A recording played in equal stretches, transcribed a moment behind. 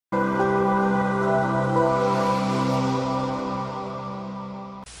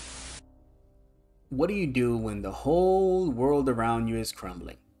what do you do when the whole world around you is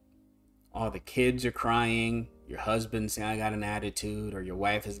crumbling? All the kids are crying, your husband's got an attitude, or your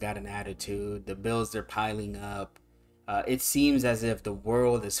wife has got an attitude, the bills are piling up. It seems as if the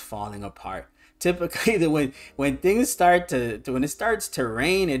world is falling apart. Typically, when things start to when it starts to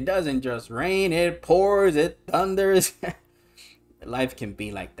rain, it doesn't just rain, it pours, it thunders. Life can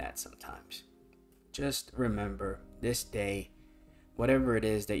be like that sometimes. Just remember this day, whatever it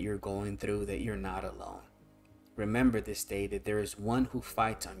is that you're going through, that you're not alone. Remember this day that there is one who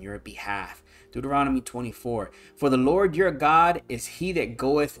fights on your behalf. Deuteronomy 24. For the Lord your God is he that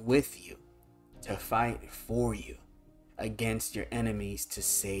goeth with you to fight for you against your enemies to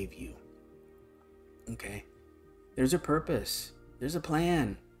save you. Okay? There's a purpose. There's a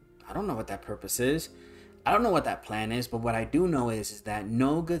plan. I don't know what that purpose is. I don't know what that plan is, but what I do know is that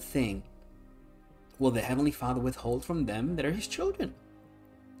no good thing will the Heavenly Father withhold from them that are his children.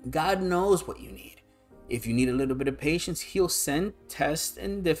 God knows what you need. If you need a little bit of patience, he'll send tests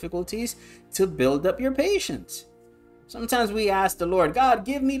and difficulties to build up your patience. Sometimes we ask the Lord, God,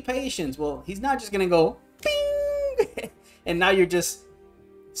 give me patience. Well, he's not just going to go, bing, and now you're just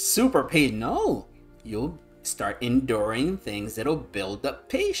super patient. No, you'll start enduring things that'll build up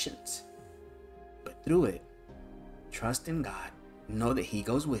patience. But through it, trust in God. Know that he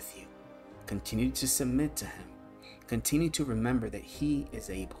goes with you. Continue to submit to him. Continue to remember that he is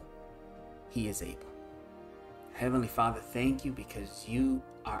able. He is able. Heavenly Father, thank you because you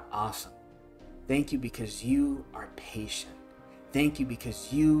are awesome. Thank you because you are patient. Thank you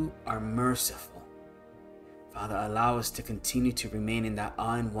because you are merciful. Father, allow us to continue to remain in that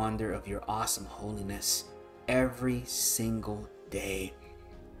awe and wonder of your awesome holiness every single day.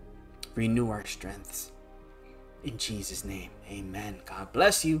 Renew our strengths. In Jesus' name, amen. God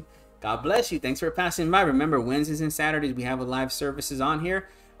bless you. God bless you. Thanks for passing by. Remember, Wednesdays and Saturdays, we have live services on here.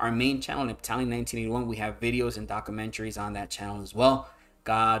 Our main channel, Nephtali 1981, we have videos and documentaries on that channel as well.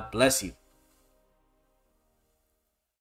 God bless you.